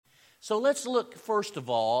So let's look first of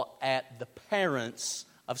all at the parents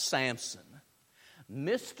of Samson.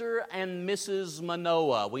 Mr. and Mrs.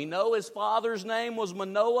 Manoah. We know his father's name was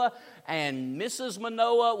Manoah, and Mrs.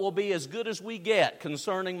 Manoah will be as good as we get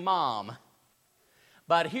concerning mom.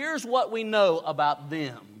 But here's what we know about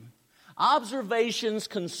them. Observations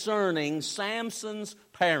concerning Samson's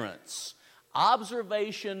parents.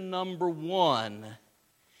 Observation number 1.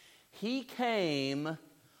 He came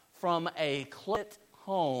from a close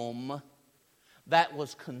home that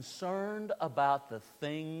was concerned about the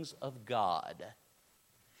things of God.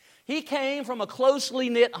 He came from a closely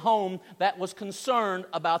knit home that was concerned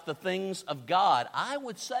about the things of God. I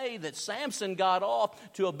would say that Samson got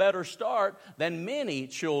off to a better start than many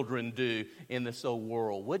children do in this old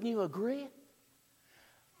world. Wouldn't you agree?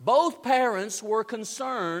 Both parents were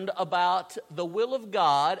concerned about the will of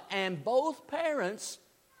God, and both parents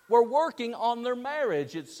were working on their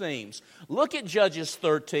marriage, it seems. Look at Judges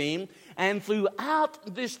 13, and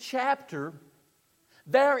throughout this chapter,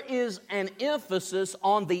 there is an emphasis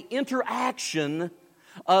on the interaction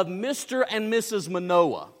of Mr. and Mrs.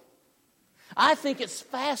 Manoah. I think it's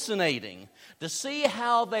fascinating to see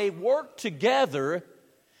how they work together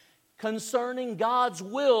concerning God's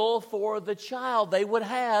will for the child they would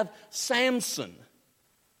have, Samson.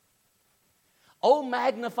 Oh,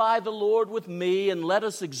 magnify the Lord with me, and let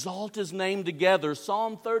us exalt His name together.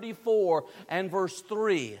 Psalm 34 and verse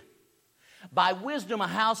 3. By wisdom a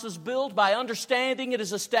house is built, by understanding it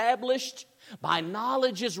is established, by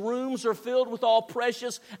knowledge his rooms are filled with all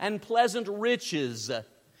precious and pleasant riches.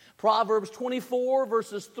 Proverbs 24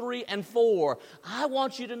 verses 3 and 4. I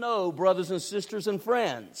want you to know, brothers and sisters and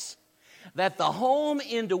friends, that the home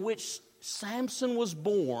into which Samson was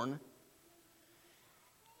born,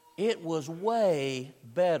 it was way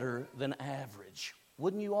better than average.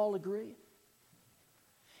 Wouldn't you all agree?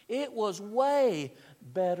 It was way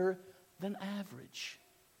better than average.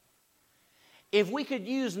 If we could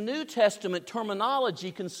use New Testament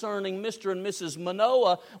terminology concerning Mr. and Mrs.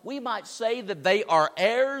 Manoah, we might say that they are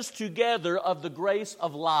heirs together of the grace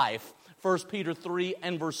of life. 1 Peter 3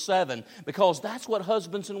 and verse 7, because that's what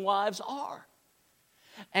husbands and wives are.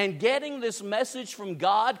 And getting this message from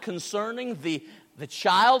God concerning the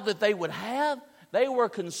child that they would have, they were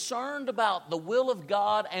concerned about the will of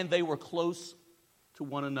God, and they were close to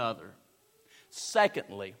one another.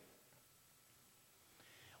 Secondly,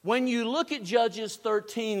 when you look at Judges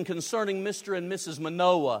 13 concerning Mr. and Mrs.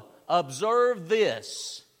 Manoah, observe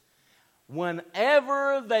this.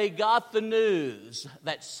 Whenever they got the news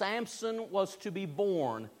that Samson was to be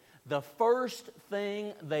born, the first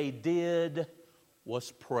thing they did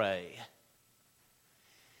was pray.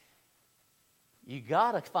 You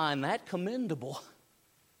got to find that commendable.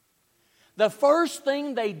 The first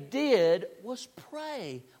thing they did was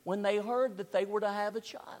pray when they heard that they were to have a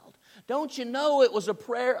child. Don't you know it was a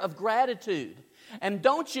prayer of gratitude? And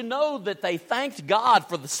don't you know that they thanked God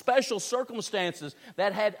for the special circumstances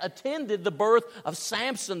that had attended the birth of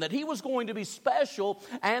Samson, that he was going to be special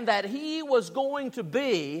and that he was going to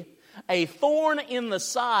be a thorn in the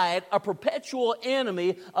side, a perpetual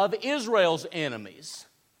enemy of Israel's enemies.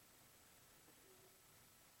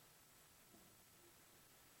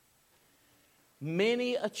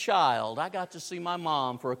 Many a child, I got to see my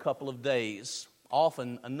mom for a couple of days.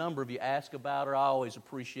 Often, a number of you ask about her. I always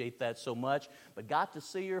appreciate that so much. But got to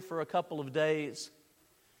see her for a couple of days.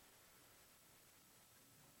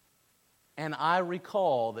 And I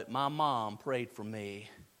recall that my mom prayed for me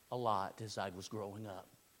a lot as I was growing up.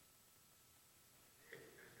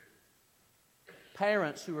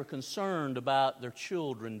 Parents who are concerned about their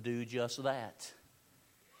children do just that.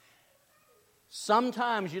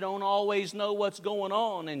 Sometimes you don't always know what's going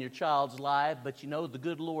on in your child's life, but you know the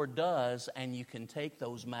good Lord does, and you can take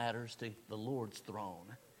those matters to the Lord's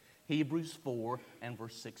throne. Hebrews 4 and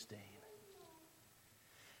verse 16.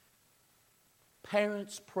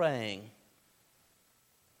 Parents praying.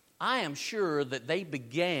 I am sure that they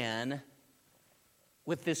began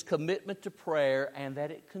with this commitment to prayer and that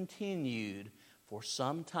it continued for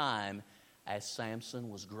some time as Samson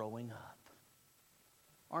was growing up.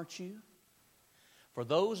 Aren't you? For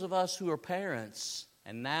those of us who are parents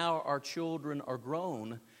and now our children are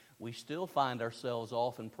grown, we still find ourselves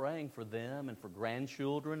often praying for them and for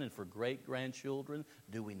grandchildren and for great-grandchildren,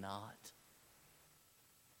 do we not?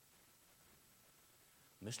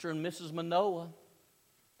 Mr. and Mrs. Manoah,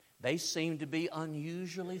 they seem to be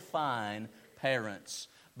unusually fine parents.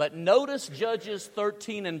 But notice Judges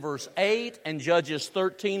 13 and verse 8 and Judges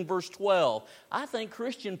 13 verse 12. I think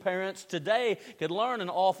Christian parents today could learn an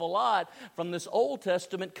awful lot from this Old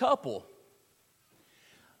Testament couple.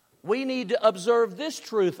 We need to observe this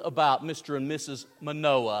truth about Mr. and Mrs.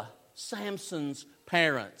 Manoah. Samson's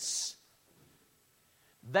parents.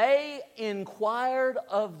 They inquired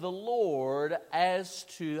of the Lord as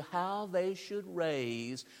to how they should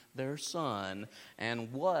raise their son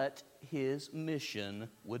and what his mission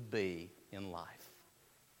would be in life.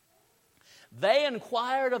 They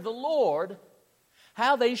inquired of the Lord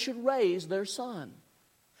how they should raise their son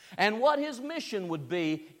and what his mission would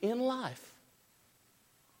be in life.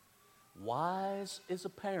 Wise is a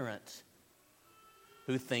parent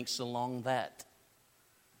who thinks along that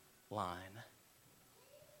line.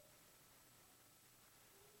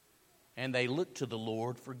 And they look to the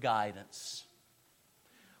Lord for guidance.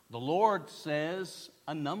 The Lord says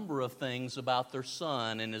a number of things about their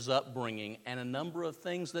son and his upbringing, and a number of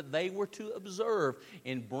things that they were to observe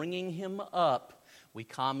in bringing him up. We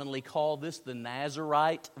commonly call this the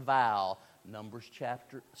Nazirite vow, Numbers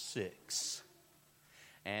chapter 6.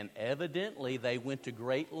 And evidently they went to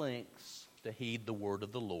great lengths to heed the word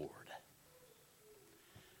of the Lord.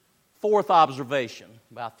 Fourth observation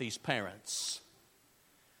about these parents.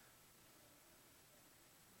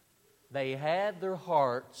 They had their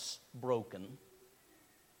hearts broken.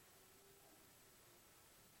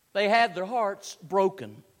 They had their hearts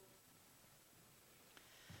broken.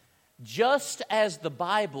 Just as the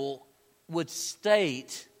Bible would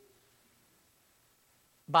state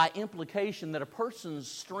by implication that a person's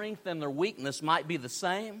strength and their weakness might be the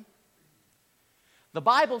same, the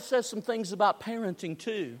Bible says some things about parenting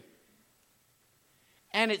too.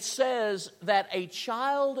 And it says that a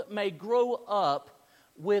child may grow up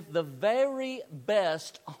with the very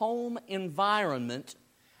best home environment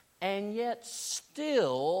and yet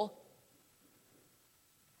still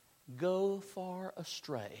go far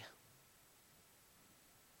astray.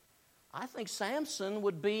 I think Samson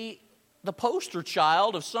would be the poster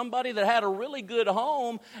child of somebody that had a really good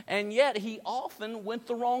home and yet he often went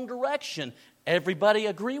the wrong direction. Everybody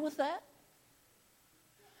agree with that?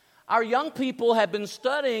 Our young people have been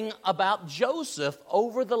studying about Joseph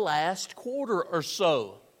over the last quarter or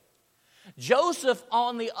so. Joseph,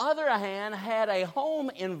 on the other hand, had a home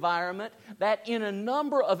environment that in a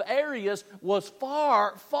number of areas was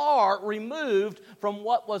far, far removed from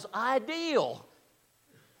what was ideal.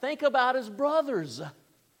 Think about his brothers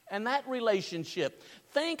and that relationship.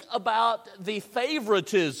 Think about the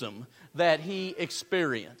favoritism that he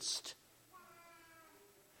experienced.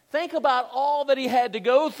 Think about all that he had to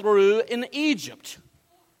go through in Egypt.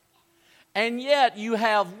 And yet you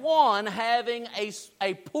have one having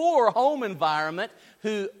a poor home environment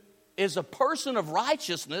who is a person of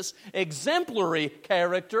righteousness, exemplary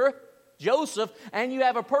character, Joseph, and you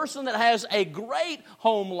have a person that has a great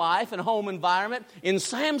home life and home environment in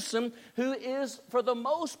Samson, who is, for the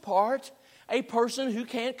most part, a person who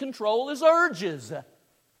can't control his urges.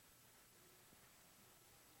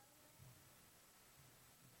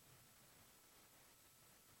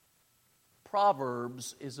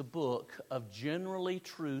 Proverbs is a book of generally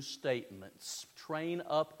true statements. Train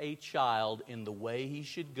up a child in the way he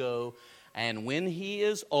should go, and when he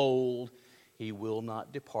is old, he will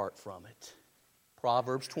not depart from it.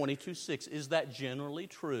 Proverbs 22:6. Is that generally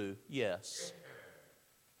true? Yes.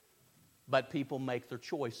 But people make their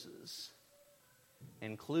choices,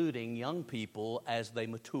 including young people as they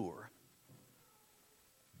mature.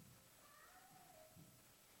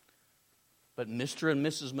 But Mr. and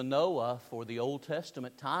Mrs. Manoah, for the Old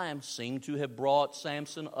Testament time, seem to have brought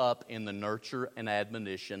Samson up in the nurture and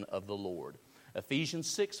admonition of the Lord. Ephesians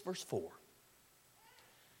 6, verse 4.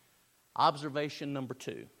 Observation number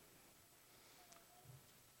 2.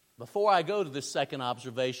 Before I go to this second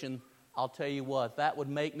observation, I'll tell you what, that would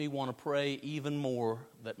make me want to pray even more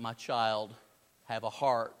that my child have a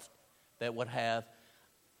heart that would have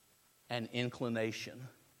an inclination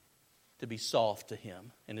to be soft to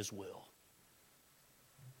him and his will.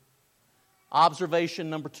 Observation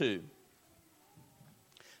number 2.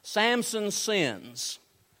 Samson sins.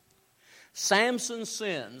 Samson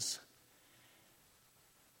sins.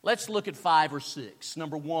 Let's look at 5 or 6.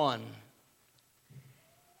 Number 1.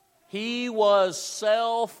 He was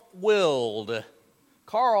self-willed.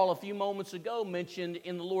 Carl, a few moments ago, mentioned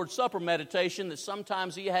in the Lord's Supper meditation that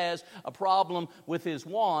sometimes he has a problem with his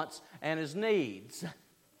wants and his needs.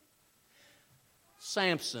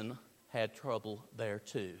 Samson had trouble there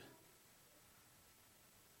too.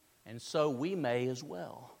 And so we may as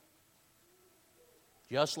well.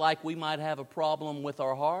 Just like we might have a problem with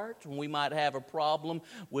our heart, and we might have a problem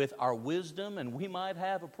with our wisdom, and we might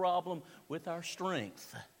have a problem with our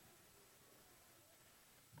strength.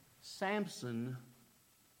 Samson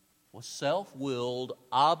was self-willed,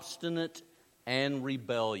 obstinate, and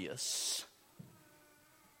rebellious.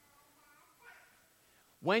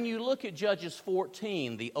 When you look at Judges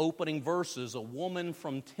 14, the opening verses, a woman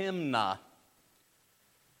from Timnah,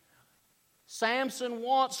 Samson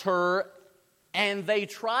wants her, and they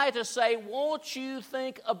try to say, won't you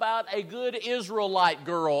think about a good Israelite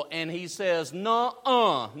girl? And he says,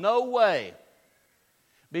 no way,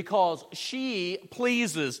 because she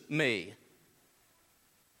pleases me.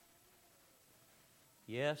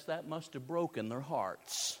 Yes, that must have broken their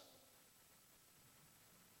hearts.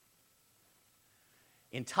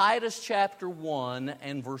 In Titus chapter 1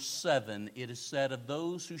 and verse 7, it is said of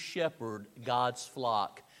those who shepherd God's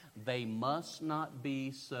flock, they must not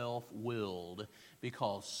be self-willed,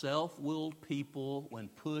 because self-willed people, when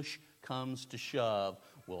push comes to shove,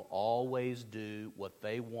 will always do what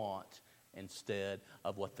they want instead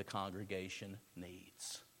of what the congregation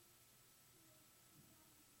needs.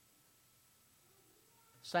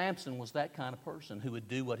 Samson was that kind of person who would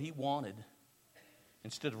do what he wanted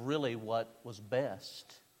instead of really what was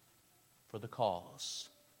best for the cause.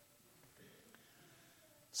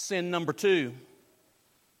 Sin number 2.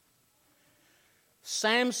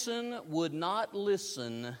 Samson would not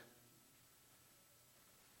listen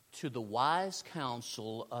to the wise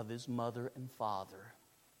counsel of his mother and father.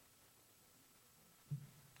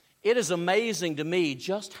 It is amazing to me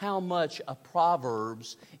just how much of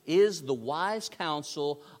Proverbs is the wise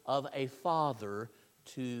counsel of a father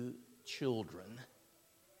to children.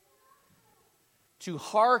 To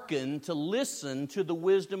hearken, to listen to the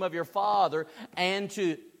wisdom of your father, and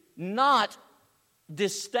to not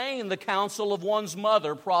disdain the counsel of one's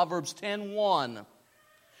mother, Proverbs 10:1.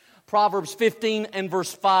 Proverbs 15 and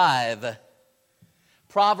verse 5.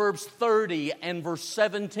 Proverbs 30 and verse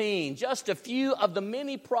 17. Just a few of the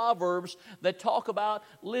many proverbs that talk about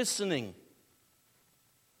listening.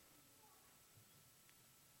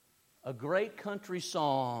 A great country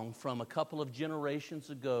song from a couple of generations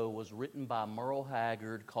ago was written by Merle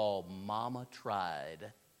Haggard called Mama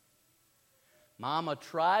Tried. Mama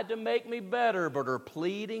tried to make me better, but her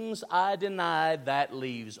pleadings I denied. That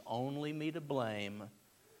leaves only me to blame.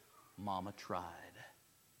 Mama tried.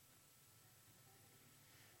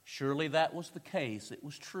 Surely that was the case. It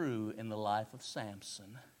was true in the life of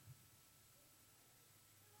Samson.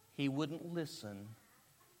 He wouldn't listen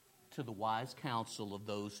to the wise counsel of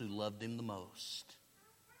those who loved him the most.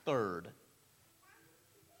 Third,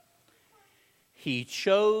 he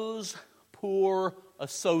chose poor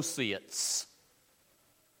associates.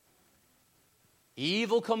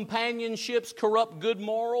 Evil companionships corrupt good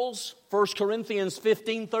morals. 1 Corinthians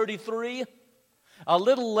 15:33. A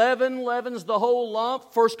little leaven leavens the whole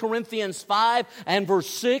lump. 1 Corinthians 5 and verse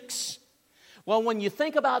 6. Well, when you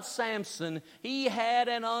think about Samson, he had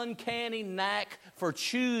an uncanny knack for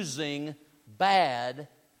choosing bad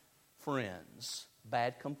friends,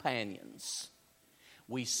 bad companions.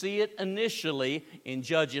 We see it initially in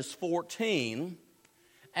Judges 14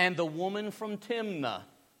 and the woman from Timnah.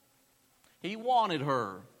 He wanted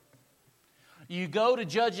her. You go to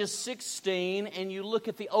Judges 16 and you look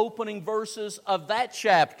at the opening verses of that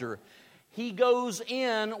chapter. He goes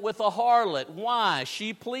in with a harlot. Why?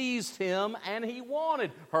 She pleased him and he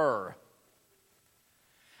wanted her.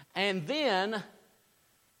 And then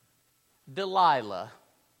Delilah,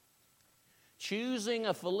 choosing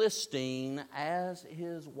a Philistine as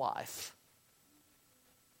his wife.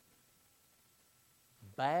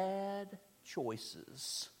 Bad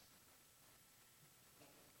choices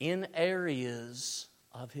in areas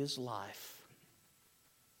of his life.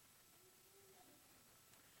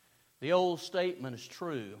 The old statement is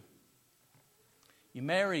true. You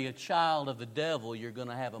marry a child of the devil, you're going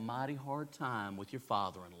to have a mighty hard time with your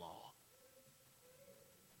father-in-law.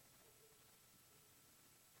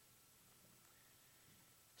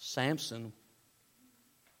 Samson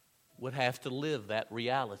would have to live that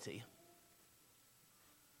reality.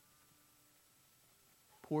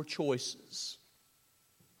 Poor choices.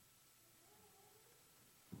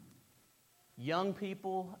 Young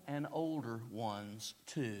people and older ones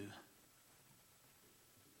too.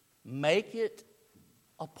 Make it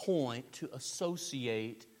a point to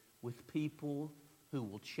associate with people who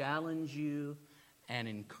will challenge you and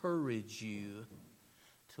encourage you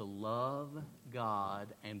to love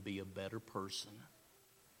God and be a better person.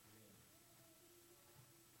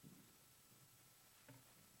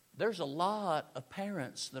 There's a lot of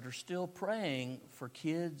parents that are still praying for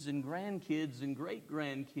kids and grandkids and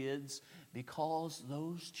great-grandkids because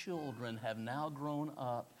those children have now grown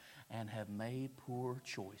up and have made poor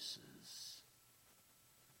choices.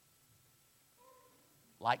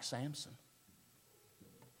 Like Samson.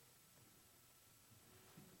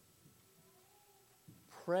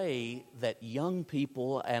 pray that young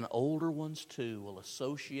people and older ones too will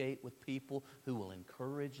associate with people who will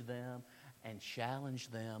encourage them and challenge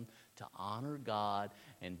them to honor God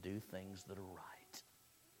and do things that are right.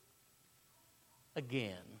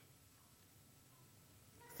 Again,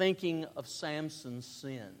 thinking of Samson's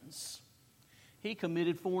sins, he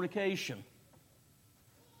committed fornication.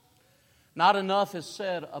 Not enough is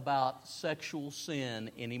said about sexual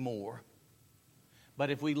sin anymore. But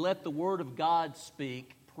if we let the Word of God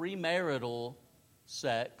speak, premarital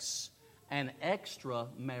sex and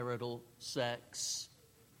extramarital sex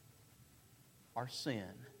are sin.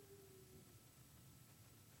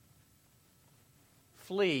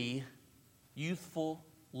 Flee youthful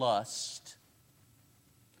lust.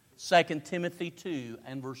 2 Timothy 2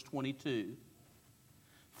 and verse 22.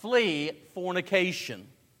 Flee fornication.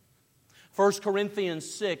 1 Corinthians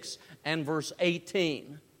 6 and verse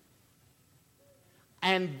 18.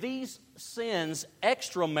 And these sins,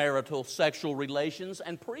 extramarital sexual relations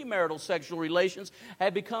and premarital sexual relations,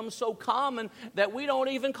 have become so common that we don't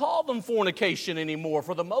even call them fornication anymore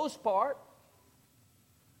for the most part.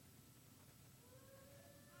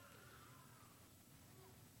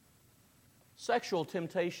 Sexual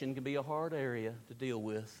temptation can be a hard area to deal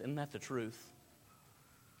with. Isn't that the truth?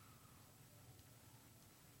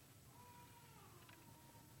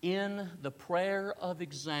 In the prayer of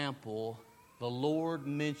example, the Lord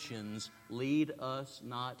mentions, lead us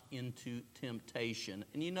not into temptation.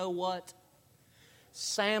 And you know what?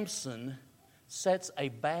 Samson sets a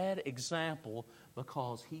bad example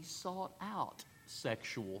because he sought out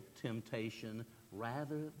sexual temptation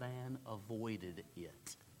rather than avoided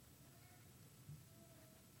it.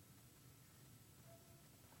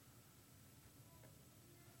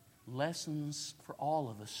 Lessons for all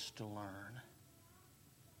of us to learn.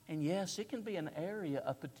 And yes, it can be an area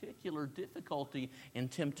of particular difficulty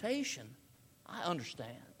and temptation. I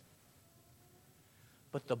understand.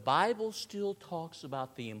 But the Bible still talks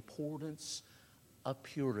about the importance of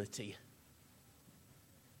purity.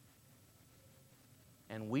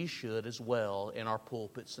 And we should as well in our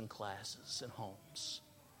pulpits and classes and homes.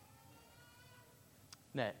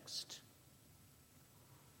 Next.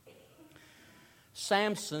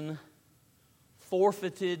 Samson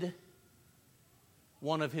forfeited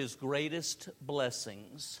one of his greatest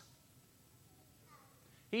blessings.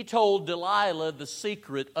 He told Delilah the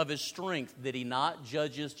secret of his strength, did he not?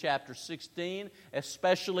 Judges chapter 16,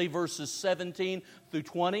 especially verses 17 through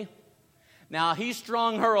 20. Now, he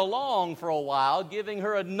strung her along for a while, giving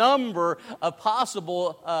her a number of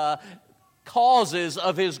possible causes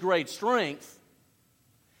of his great strength.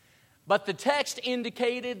 But the text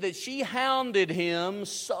indicated that she hounded him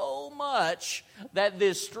so much that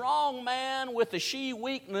this strong man with the she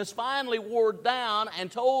weakness finally wore down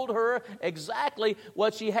and told her exactly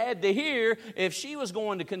what she had to hear if she was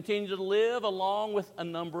going to continue to live along with a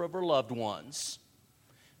number of her loved ones,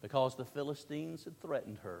 because the Philistines had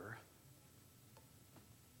threatened her.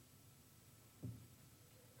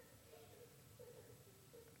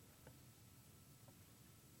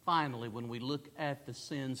 Finally, when we look at the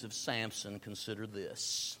sins of Samson, consider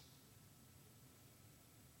this.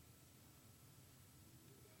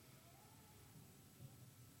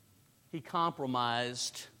 He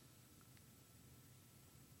compromised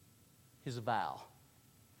his vow.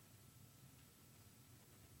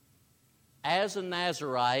 As a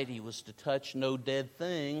Nazirite, he was to touch no dead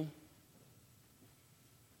thing.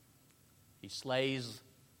 He slays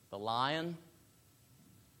the lion,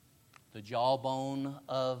 the jawbone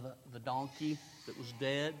of the donkey that was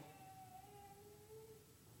dead.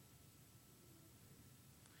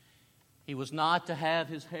 He was not to have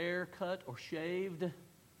his hair cut or shaved.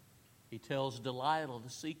 He tells Delilah the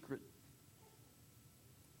secret,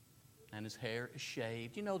 and his hair is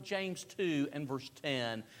shaved. You know, James 2 and verse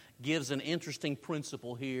 10 gives an interesting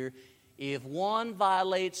principle here. If one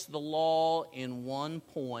violates the law in one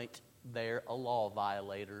point, they're a law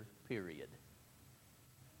violator, period.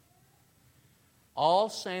 All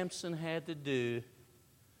Samson had to do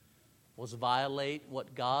was violate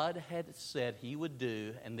what God had said he would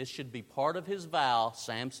do, and this should be part of his vow,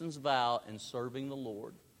 Samson's vow in serving the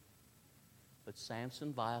Lord. But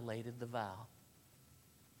Samson violated the vow.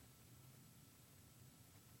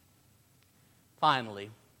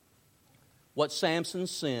 Finally, what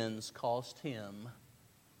Samson's sins cost him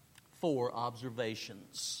 4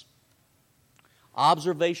 observations.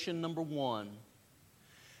 Observation number 1.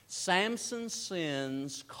 Samson's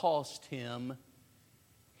sins cost him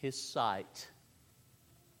his sight.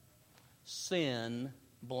 Sin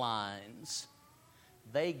blinds.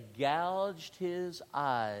 They gouged his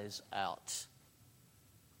eyes out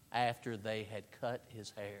after they had cut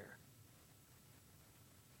his hair.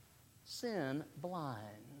 Sin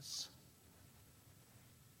blinds.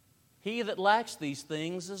 He that lacks these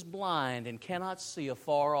things is blind and cannot see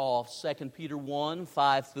afar off. 2 Peter 1,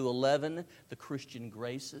 5 through 11, the Christian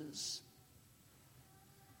graces.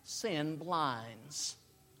 Sin blinds.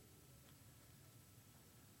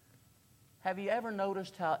 Have you ever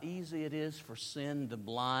noticed how easy it is for sin to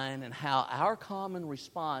blind, and how our common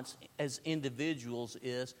response as individuals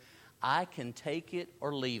is, I can take it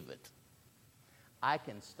or leave it. I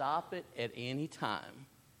can stop it at any time.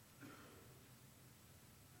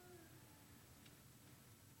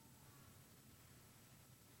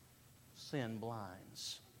 Sin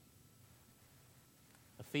blinds.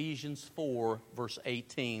 Ephesians 4, verse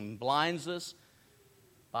 18, blinds us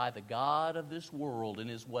by the God of this world in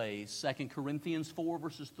his ways. 2 Corinthians 4,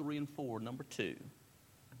 verses 3 and 4, number 2.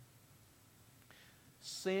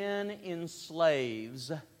 Sin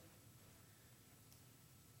enslaves.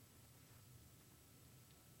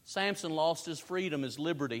 Samson lost his freedom, his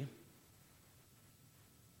liberty.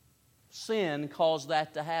 Sin caused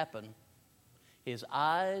that to happen. His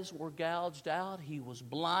eyes were gouged out, he was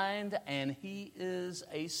blind, and he is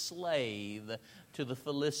a slave to the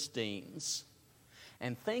Philistines.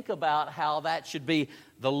 And think about how that should be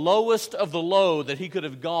the lowest of the low that he could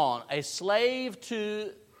have gone. A slave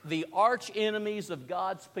to the arch enemies of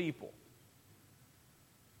God's people.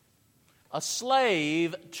 A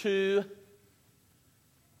slave to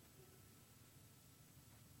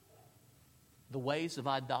the ways of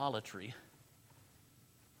idolatry.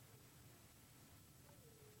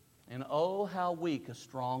 And oh, how weak a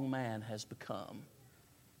strong man has become.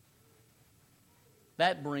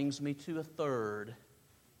 That brings me to a third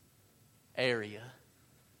area.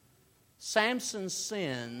 Samson's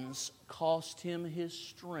sins cost him his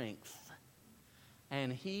strength,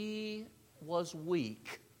 and he was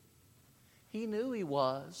weak. He knew he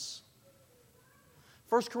was.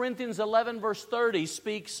 1 Corinthians 11, verse 30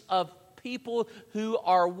 speaks of people who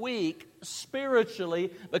are weak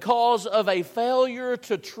spiritually because of a failure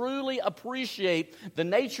to truly appreciate the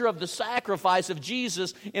nature of the sacrifice of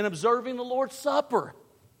Jesus in observing the Lord's Supper.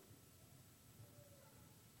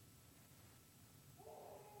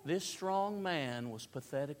 This strong man was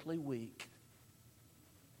pathetically weak.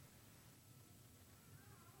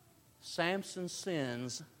 Samson's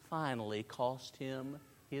sins finally cost him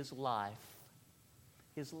his life.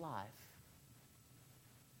 His life.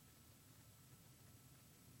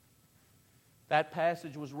 That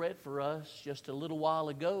passage was read for us just a little while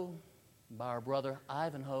ago by our brother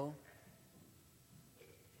Ivanhoe.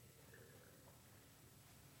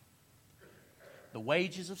 The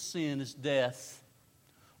wages of sin is death.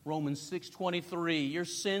 Romans 6:23, your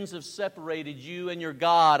sins have separated you and your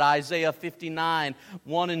God. Isaiah 59,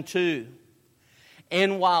 1 and 2.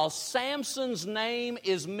 And while Samson's name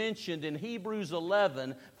is mentioned in Hebrews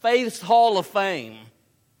 11, Faith's Hall of Fame,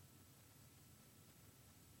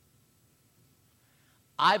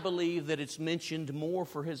 I believe that it's mentioned more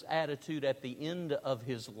for his attitude at the end of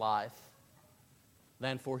his life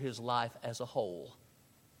than for his life as a whole.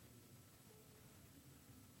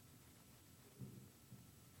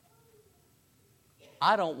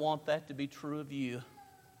 I don't want that to be true of you.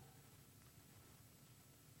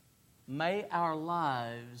 May our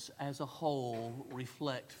lives as a whole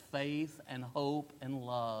reflect faith and hope and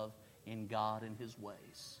love in God and His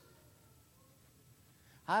ways.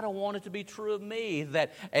 I don't want it to be true of me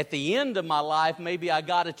that at the end of my life maybe I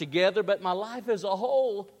got it together, but my life as a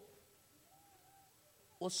whole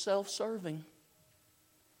was self-serving.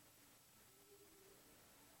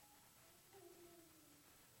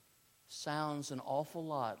 Sounds an awful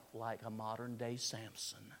lot like a modern-day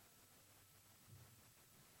Samson.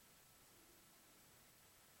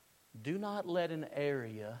 Do not let an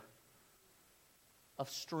area of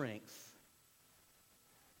strength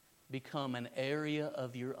become an area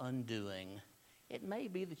of your undoing. It may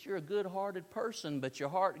be that you're a good-hearted person, but your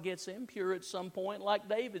heart gets impure at some point like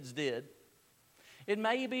David's did. It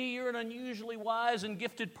may be you're an unusually wise and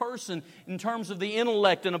gifted person in terms of the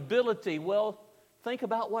intellect and ability. Well, think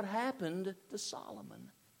about what happened to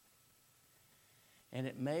Solomon. And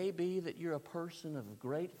it may be that you're a person of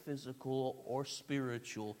great physical or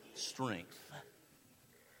spiritual strength.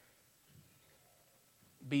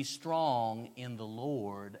 Be strong in the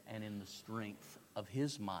Lord and in the strength of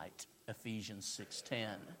His might. Ephesians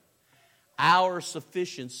 6:10. Our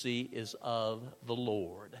sufficiency is of the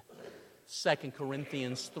Lord. 2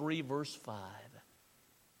 Corinthians 3 verse 5.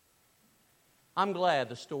 I'm glad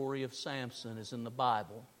the story of Samson is in the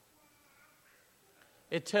Bible.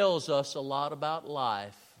 It tells us a lot about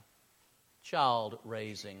life, child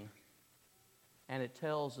raising, and it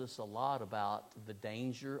tells us a lot about the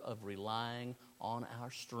danger of relying on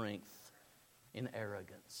our strength. in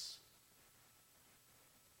arrogance.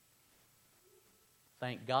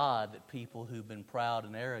 Thank God that people who've been proud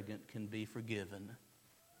and arrogant can be forgiven.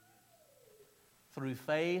 Through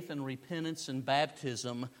faith and repentance and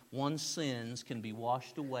baptism, one's sins can be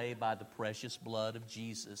washed away by the precious blood of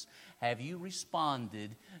Jesus. Have you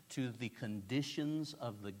responded to the conditions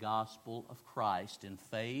of the gospel of Christ in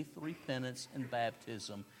faith, repentance, and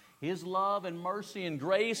baptism? His love and mercy and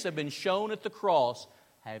grace have been shown at the cross.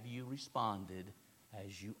 Have you responded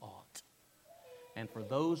as you ought? And for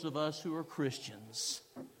those of us who are Christians,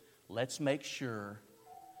 let's make sure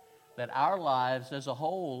that our lives as a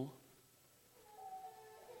whole,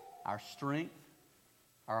 our strength,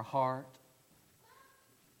 our heart,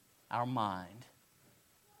 our mind,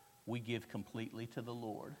 we give completely to the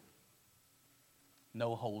Lord.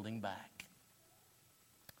 No holding back.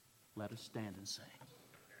 Let us stand and sing.